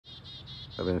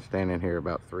I've been standing here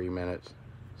about 3 minutes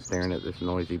staring at this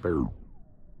noisy bird.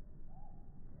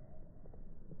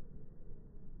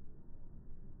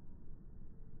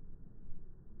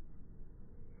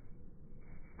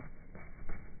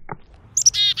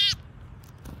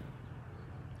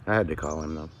 I had to call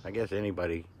him though. I guess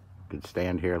anybody could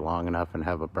stand here long enough and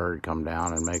have a bird come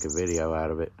down and make a video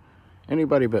out of it.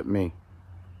 Anybody but me.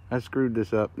 I screwed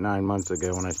this up 9 months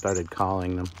ago when I started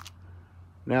calling them.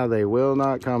 Now they will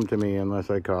not come to me unless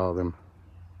I call them.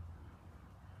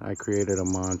 I created a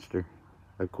monster,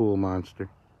 a cool monster.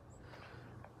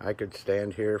 I could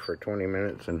stand here for 20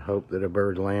 minutes and hope that a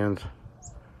bird lands,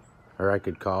 or I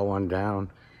could call one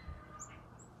down.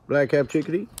 Black-cap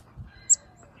chickadee.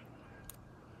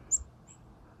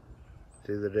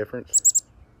 See the difference?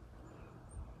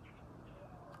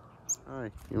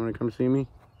 Hi, you want to come see me?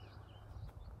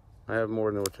 I have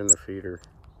more than what's in the feeder.